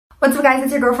What's up guys,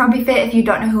 it's your girl FrumpyFit. If you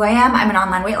don't know who I am, I'm an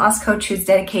online weight loss coach who's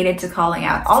dedicated to calling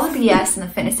out all the BS in the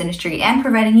fitness industry and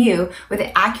providing you with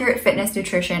accurate fitness,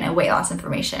 nutrition, and weight loss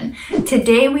information.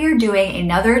 Today we are doing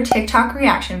another TikTok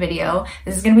reaction video.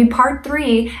 This is gonna be part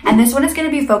 3, and this one is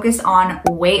gonna be focused on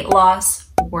weight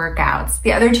loss workouts.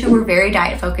 The other two were very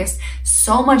diet focused.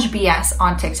 So much BS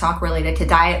on TikTok related to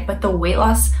diet, but the weight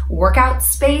loss workout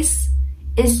space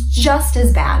is just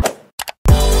as bad.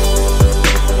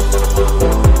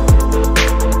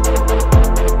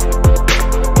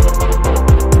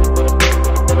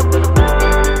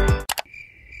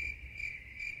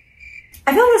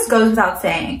 I feel like this goes without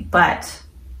saying, but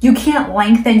you can't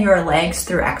lengthen your legs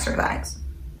through exercise.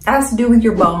 That has to do with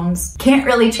your bones. Can't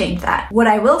really change that. What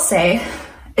I will say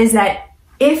is that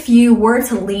if you were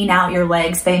to lean out your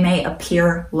legs, they may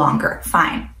appear longer.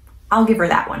 Fine, I'll give her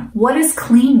that one. What does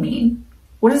clean mean?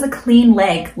 What does a clean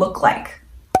leg look like?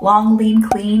 Long, lean,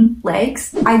 clean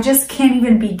legs? I just can't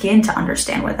even begin to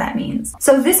understand what that means.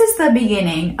 So this is the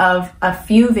beginning of a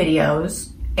few videos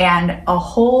and a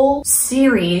whole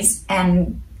series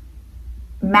and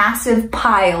massive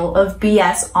pile of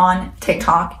BS on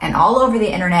TikTok and all over the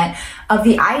internet of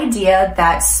the idea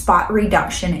that spot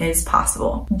reduction is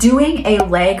possible. Doing a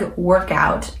leg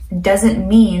workout doesn't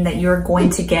mean that you're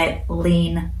going to get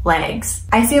lean legs.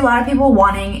 I see a lot of people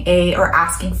wanting or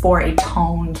asking for a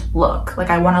toned look. Like,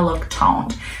 I want to look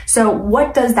toned. So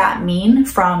what does that mean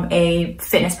from a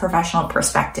fitness professional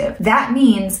perspective? That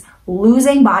means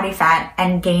losing body fat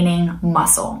and gaining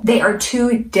muscle. They are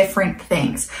two different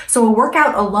things. So a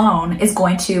workout alone is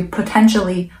going to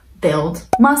potentially build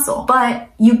muscle,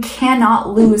 but you cannot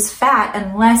lose fat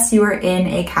unless you are in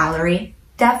a calorie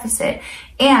deficit.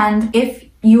 And if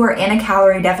you are in a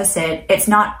calorie deficit, it's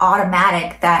not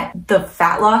automatic that the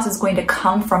fat loss is going to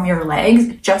come from your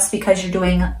legs just because you're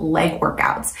doing leg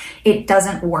workouts. It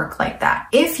doesn't work like that.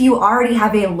 If you already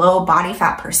have a low body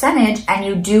fat percentage and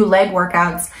you do leg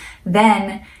workouts,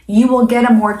 then you will get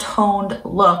a more toned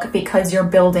look because you're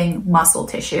building muscle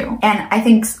tissue. And I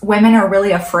think women are really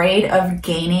afraid of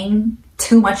gaining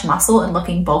too much muscle and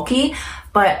looking bulky,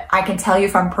 but I can tell you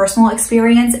from personal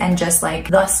experience and just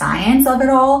like the science of it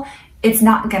all, it's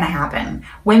not gonna happen.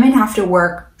 Women have to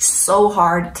work so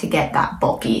hard to get that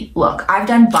bulky look. I've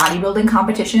done bodybuilding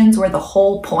competitions where the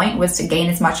whole point was to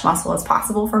gain as much muscle as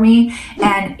possible for me,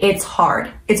 and it's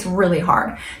hard. It's really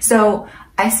hard. So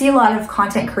I see a lot of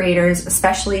content creators,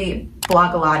 especially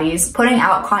blogilates, putting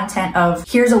out content of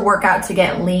here's a workout to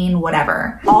get lean,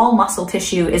 whatever. All muscle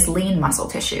tissue is lean muscle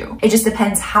tissue. It just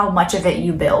depends how much of it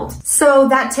you build. So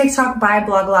that TikTok by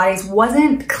blogilates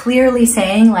wasn't clearly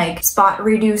saying like spot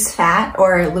reduce fat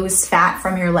or lose fat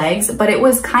from your legs, but it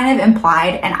was kind of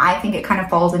implied, and I think it kind of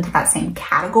falls into that same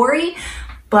category,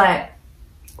 but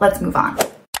let's move on.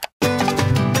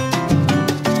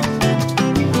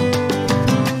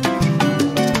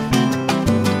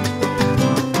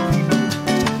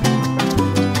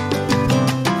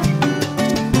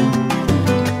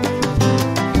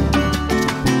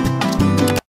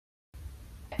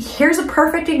 Here's a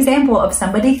perfect example of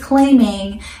somebody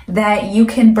claiming that you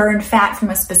can burn fat from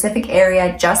a specific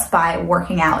area just by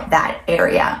working out that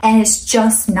area. And it's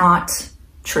just not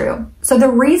true. So the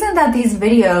reason that these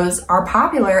videos are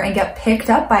popular and get picked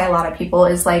up by a lot of people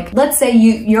is like, let's say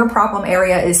your problem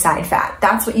area is side fat.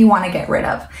 That's what you want to get rid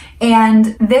of.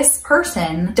 And this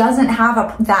person doesn't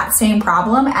have that same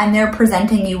problem, and they're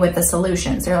presenting you with the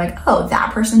solutions. They're like, oh,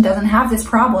 that person doesn't have this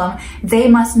problem. They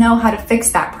must know how to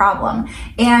fix that problem.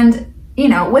 And, you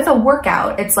know, with a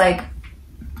workout, it's like,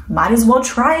 might as well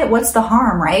try it. What's the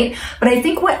harm, right? But I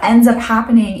think what ends up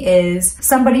happening is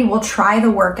somebody will try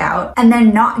the workout and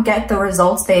then not get the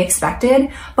results they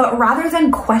expected. But rather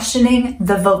than questioning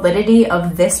the validity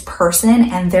of this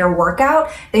person and their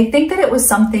workout, they think that it was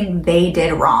something they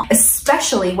did wrong,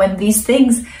 especially when these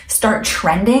things start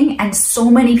trending and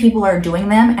so many people are doing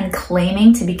them and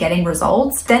claiming to be getting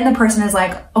results. Then the person is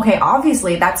like, okay,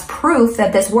 obviously that's proof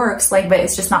that this works, like, but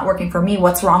it's just not working for me.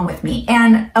 What's wrong with me?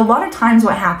 And a lot of times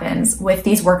what happens with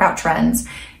these workout trends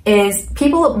is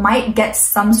people might get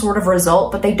some sort of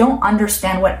result, but they don't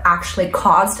understand what actually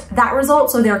caused that result.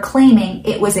 So they're claiming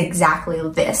it was exactly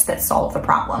this that solved the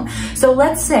problem. So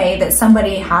let's say that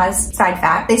somebody has side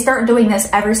fat. They start doing this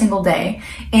every single day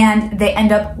and they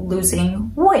end up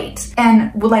losing weight,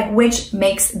 and like, which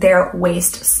makes their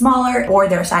waist smaller or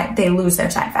they lose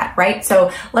their side fat, right?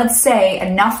 So let's say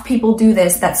enough people do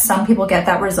this that some people get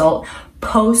that result,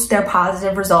 post their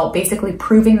positive result, basically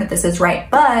proving that this is right.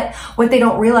 But what they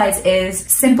don't realize is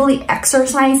simply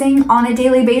exercising on a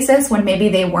daily basis when maybe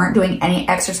they weren't doing any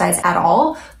exercise at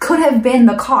all could have been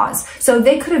the cause. So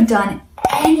they could have done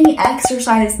any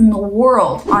exercise in the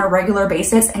world on a regular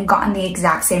basis and gotten the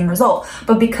exact same result.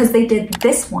 But because they did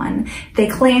this one, they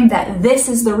claim that this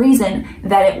is the reason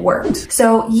that it worked.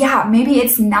 So yeah, maybe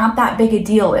it's not that big a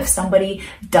deal if somebody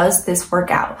does this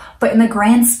workout. But in the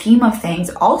grand scheme of things,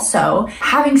 also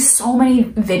having so many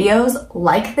videos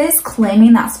like this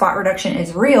claiming that spot reduction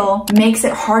is real makes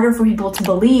it harder for people to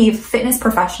believe, fitness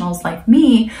professionals like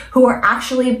me, who are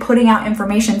actually putting out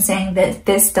information saying that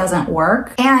this doesn't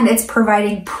work, and it's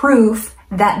providing proof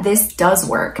that this does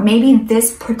work. Maybe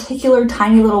this particular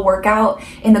tiny little workout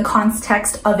in the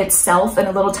context of itself in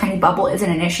a little tiny bubble isn't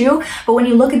an issue, but when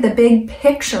you look at the big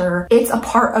picture, it's a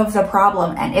part of the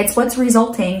problem, and it's what's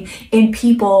resulting in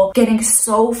people getting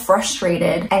so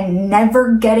frustrated and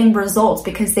never getting results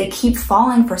because they keep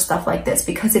falling for stuff like this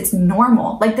because it's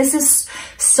normal. Like, this is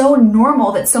so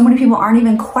normal that so many people aren't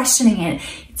even questioning it.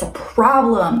 It's a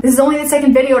problem. This is only the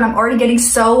second video and I'm already getting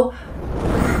so...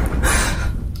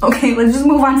 Okay, let's just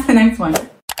move on to the next one.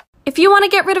 If you want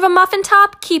to get rid of a muffin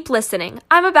top, keep listening.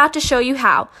 I'm about to show you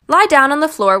how. Lie down on the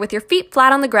floor with your feet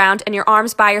flat on the ground and your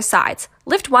arms by your sides.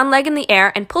 Lift one leg in the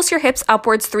air and pulse your hips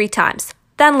upwards 3 times.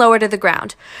 Then lower to the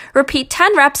ground. Repeat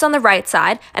 10 reps on the right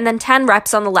side and then 10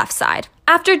 reps on the left side.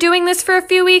 After doing this for a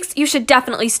few weeks, you should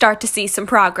definitely start to see some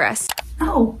progress.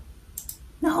 No.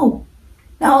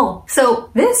 So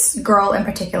this girl in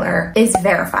particular is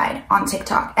verified on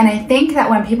TikTok. And I think that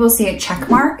when people see a check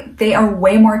mark, they are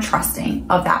way more trusting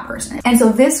of that person. And so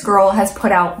this girl has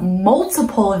put out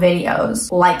multiple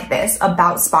videos like this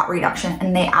about spot reduction,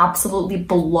 and they absolutely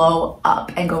blow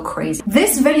up and go crazy.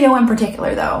 This video in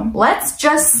particular though, let's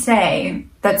just say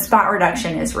that spot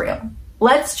reduction is real.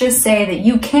 Let's just say that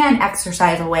you can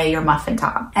exercise away your muffin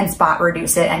top and spot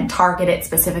reduce it and target it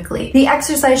specifically. The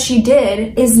exercise she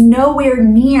did is nowhere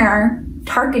near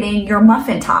targeting your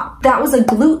muffin top. That was a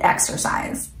glute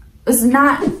exercise. It's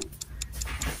not...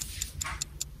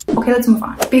 Okay, let's move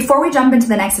on. Before we jump into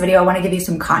the next video, I want to give you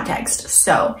some context.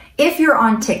 So if you're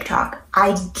on TikTok,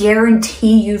 I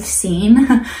guarantee you've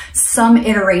seen some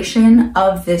iteration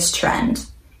of this trend.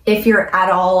 If you're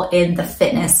at all in the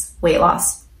fitness weight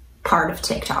loss part of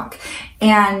TikTok.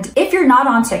 And if you're not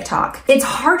on TikTok, it's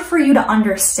hard for you to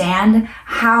understand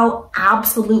how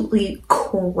absolutely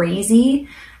crazy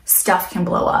stuff can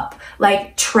blow up.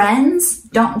 Like, trends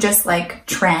don't just like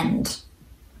trend.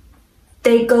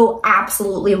 They go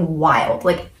absolutely wild.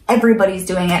 Like, everybody's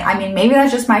doing it. I mean, maybe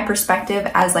that's just my perspective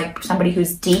as like somebody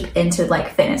who's deep into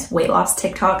like fitness weight loss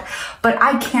TikTok, but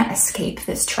I can't escape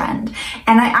this trend.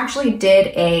 And I actually did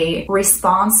a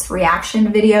response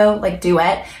reaction video, like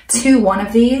duet, to one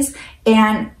of these,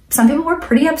 and some people were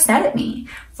pretty upset at me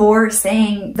for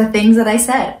saying the things that I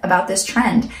said about this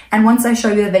trend. And once I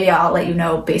show you the video, I'll let you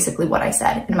know basically what I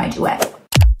said in my duet.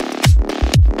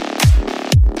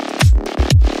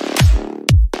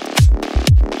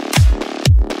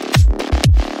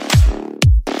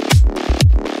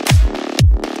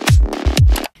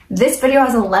 This video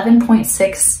has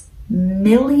 11.6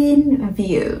 million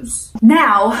views.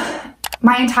 Now,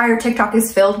 my entire TikTok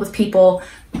is filled with people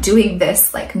doing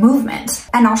this like movement.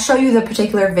 And I'll show you the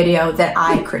particular video that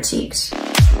I critiqued.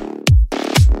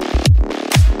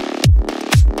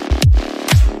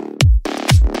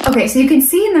 Okay, so you can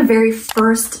see in the very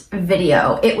first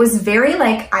video, it was very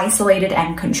like isolated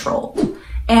and controlled.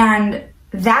 And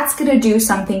that's gonna do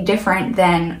something different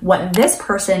than what this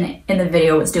person in the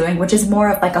video was doing, which is more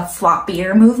of like a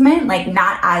floppier movement, like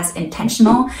not as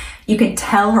intentional. You can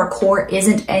tell her core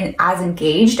isn't as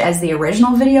engaged as the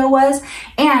original video was.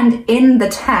 And in the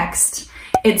text,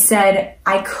 it said,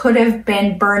 I could have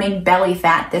been burning belly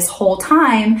fat this whole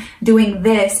time doing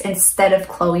this instead of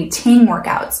Chloe Ting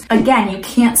workouts. Again, you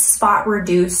can't spot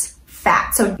reduce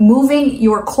fat. So moving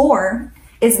your core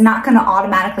is not going to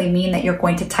automatically mean that you're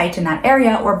going to tighten that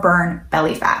area or burn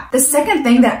belly fat. The second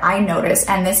thing that I noticed,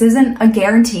 and this isn't a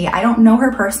guarantee, I don't know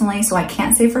her personally, so I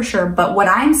can't say for sure, but what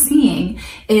I'm seeing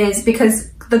is,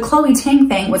 because the Chloe Ting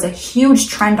thing was a huge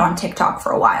trend on TikTok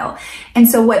for a while. And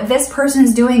so what this person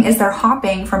is doing is they're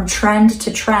hopping from trend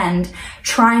to trend,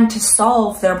 trying to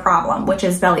solve their problem, which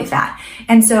is belly fat.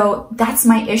 And so that's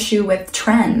my issue with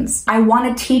trends. I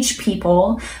want to teach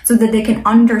people so that they can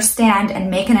understand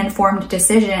and make an informed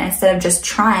decision instead of just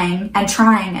trying and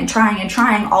trying and trying and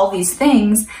trying all these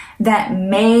things that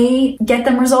may get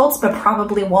them results, but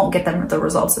probably won't get them the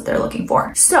results that they're looking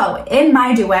for. So in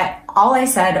my duet, all I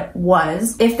said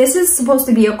was, if this is supposed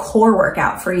to be a core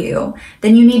workout for you,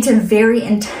 then you need to very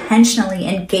intentionally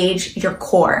engage your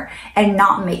core and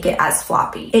not make it as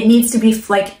floppy. It needs to be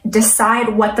like, decide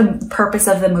what the purpose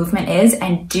of the movement is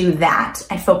and do that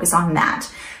and focus on that.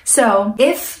 So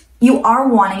if you are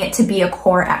wanting it to be a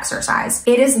core exercise.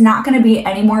 It is not going to be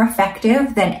any more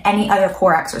effective than any other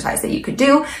core exercise that you could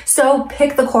do. So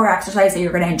pick the core exercise that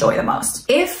you're going to enjoy the most.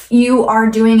 If you are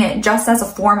doing it just as a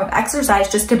form of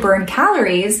exercise, just to burn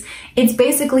calories, it's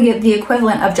basically the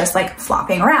equivalent of just like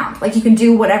flopping around. Like you can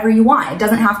do whatever you want. It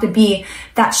doesn't have to be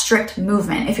that strict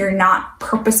movement. If you're not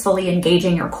purposefully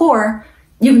engaging your core,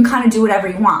 you can kind of do whatever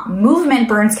you want. Movement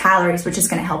burns calories, which is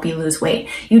going to help you lose weight.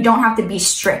 You don't have to be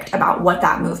strict about what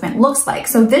that movement looks like.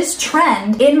 So this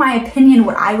trend, in my opinion,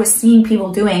 what I was seeing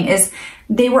people doing is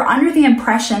they were under the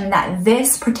impression that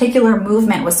this particular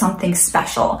movement was something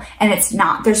special, and it's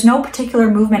not. There's no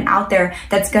particular movement out there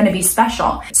that's going to be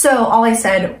special. So all I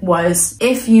said was,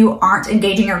 if you aren't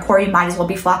engaging your core, you might as well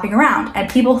be flopping around. And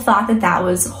people thought that that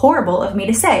was horrible of me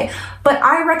to say. But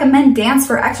I recommend dance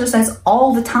for exercise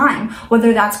all the time,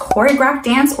 whether that's choreographed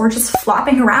dance or just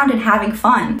flopping around and having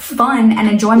fun. Fun and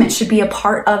enjoyment should be a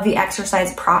part of the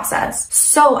exercise process.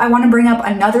 So I want to bring up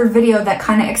another video that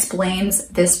kind of explains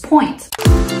this point.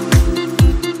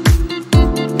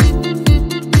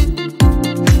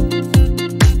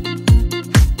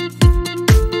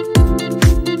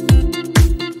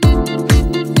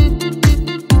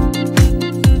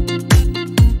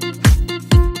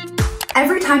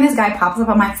 Every time this guy pops up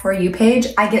on my For You page,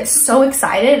 I get so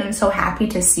excited and so happy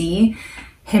to see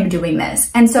him doing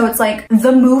this. And so it's like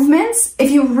the movements,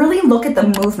 if you really look at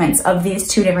the movements of these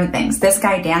two different things, this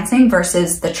guy dancing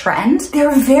versus the trend,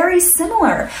 they're very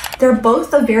similar. They're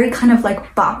both a very kind of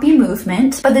like boppy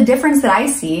movement, but the difference that I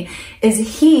see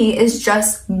is he is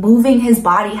just moving his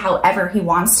body however he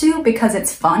wants to because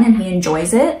it's fun and he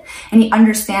enjoys it and he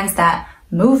understands that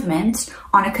movement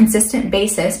on a consistent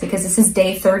basis, because this is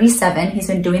day 37, he's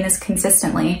been doing this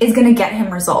consistently, is going to get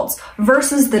him results,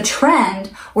 versus the trend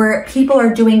where people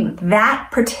are doing that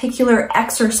particular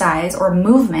exercise or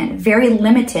movement very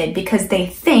limited because they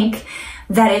think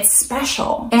that it's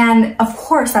special. And of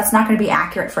course, that's not going to be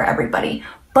accurate for everybody.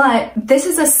 But this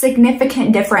is a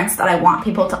significant difference that I want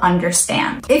people to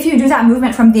understand. If you do that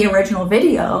movement from the original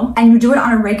video and you do it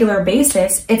on a regular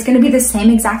basis, it's going to be the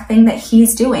same exact thing that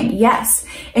he's doing. Yes,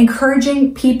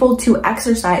 encouraging people to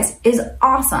exercise is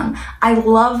awesome. I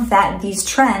love that these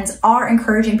trends are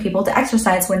encouraging people to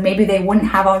exercise when maybe they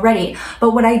wouldn't have already.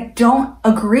 But what I don't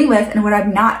agree with and what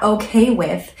I'm not okay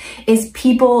with is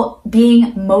people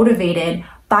being motivated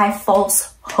by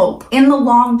false hope. In the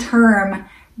long term,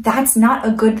 that's not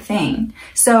a good thing.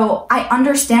 So I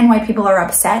understand why people are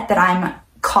upset that I'm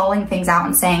calling things out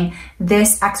and saying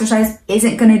this exercise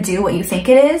isn't going to do what you think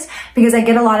it is, because I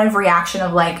get a lot of reaction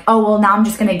of like, oh, well, now I'm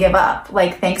just going to give up.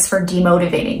 Like, thanks for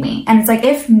demotivating me. And it's like,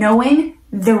 if knowing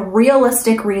the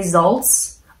realistic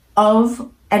results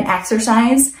of an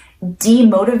exercise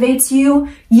demotivates you,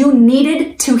 you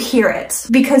needed to hear it,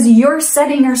 because you're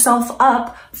setting yourself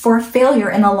up for failure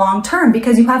in the long term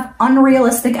because you have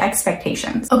unrealistic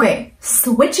expectations. Okay,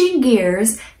 switching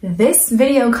gears, this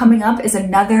video coming up is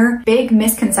another big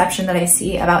misconception that I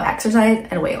see about exercise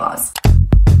and weight loss.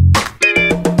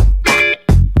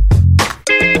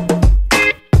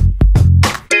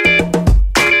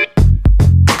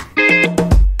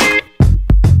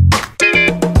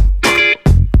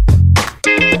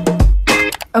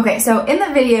 Okay, so in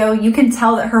the video, you can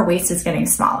tell that her waist is getting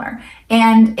smaller.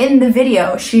 And in the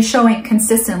video, she's showing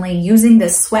consistently using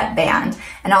this sweatband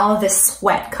and all of this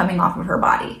sweat coming off of her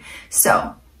body.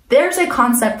 So there's a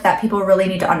concept that people really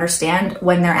need to understand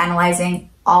when they're analyzing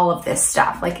all of this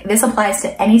stuff. Like, this applies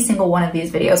to any single one of these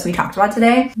videos we talked about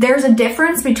today. There's a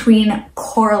difference between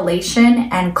correlation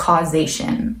and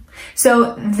causation.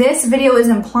 So this video is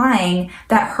implying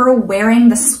that her wearing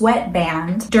the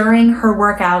sweatband during her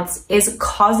workouts is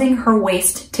causing her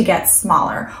waist to get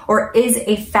smaller, or is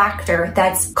a factor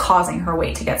that's causing her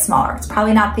weight to get smaller. It's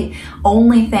probably not the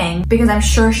only thing, because I'm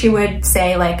sure she would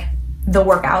say like the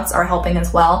workouts are helping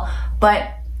as well, but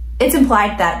it's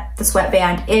implied that the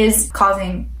sweatband is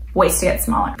causing waist to get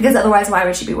smaller, because otherwise why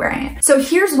would she be wearing it? So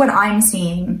here's what I'm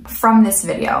seeing from this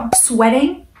video.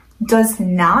 Sweating does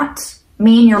not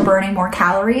mean you're burning more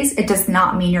calories. It does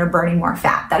not mean you're burning more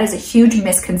fat. That is a huge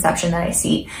misconception that I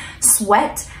see.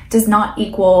 Sweat does not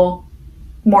equal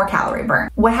more calorie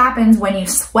burn. What happens when you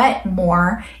sweat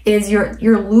more is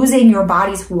you're losing your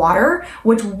body's water,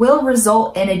 which will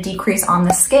result in a decrease on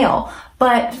the scale.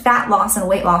 But fat loss and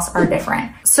weight loss are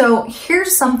different. So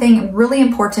here's something really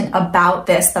important about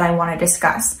this that I want to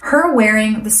discuss. Her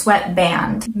wearing the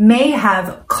sweatband may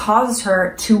have caused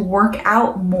her to work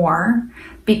out more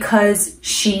because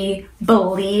she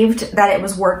believed that it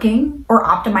was working or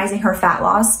optimizing her fat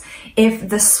loss. If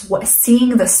the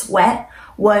seeing the sweat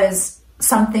was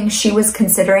something she was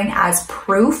considering as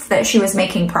proof that she was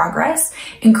making progress,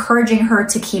 encouraging her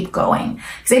to keep going.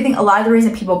 Because I think a lot of the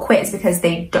reason people quit is because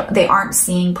they aren't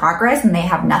seeing progress and they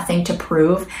have nothing to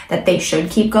prove that they should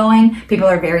keep going. People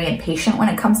are very impatient when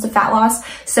it comes to fat loss.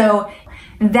 So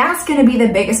that's going to be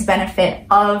the biggest benefit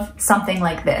of something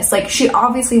like this. Like, she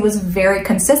obviously was very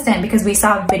consistent because we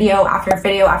saw video after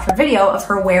video after video of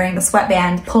her wearing the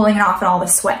sweatband, pulling it off, and all the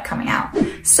sweat coming out.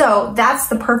 So that's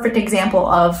the perfect example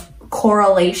of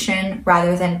correlation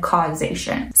rather than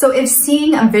causation. So if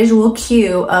seeing a visual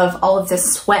cue of all of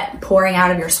this sweat pouring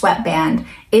out of your sweatband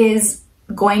is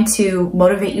going to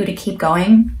motivate you to keep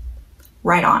going,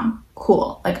 right on,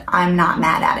 cool. Like, I'm not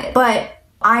mad at it. But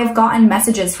I've gotten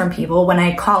messages from people when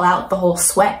I call out the whole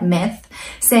sweat myth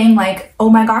saying like, oh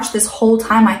my gosh, this whole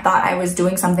time I thought I was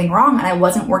doing something wrong and I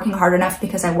wasn't working hard enough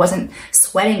because I wasn't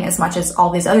sweating as much as all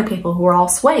these other people who are all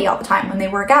sweaty all the time when they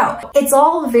work out.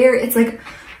 It's like,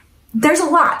 there's a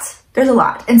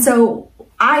lot. And so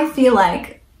I feel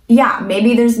like, yeah,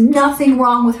 maybe there's nothing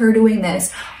wrong with her doing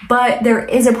this, but there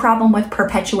is a problem with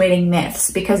perpetuating myths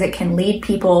because it can lead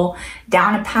people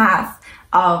down a path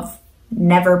of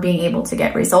never being able to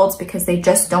get results because they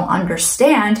just don't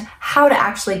understand how to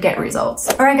actually get results.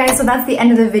 All right, guys, so that's the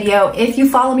end of the video. If you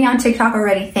follow me on TikTok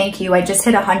already, thank you. I just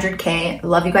hit 100K.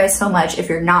 Love you guys so much. If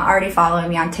you're not already following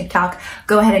me on TikTok,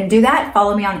 go ahead and do that.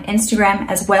 Follow me on Instagram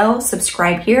as well.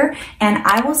 Subscribe here, and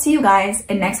I will see you guys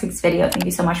in next week's video. Thank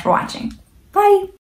you so much for watching. Bye.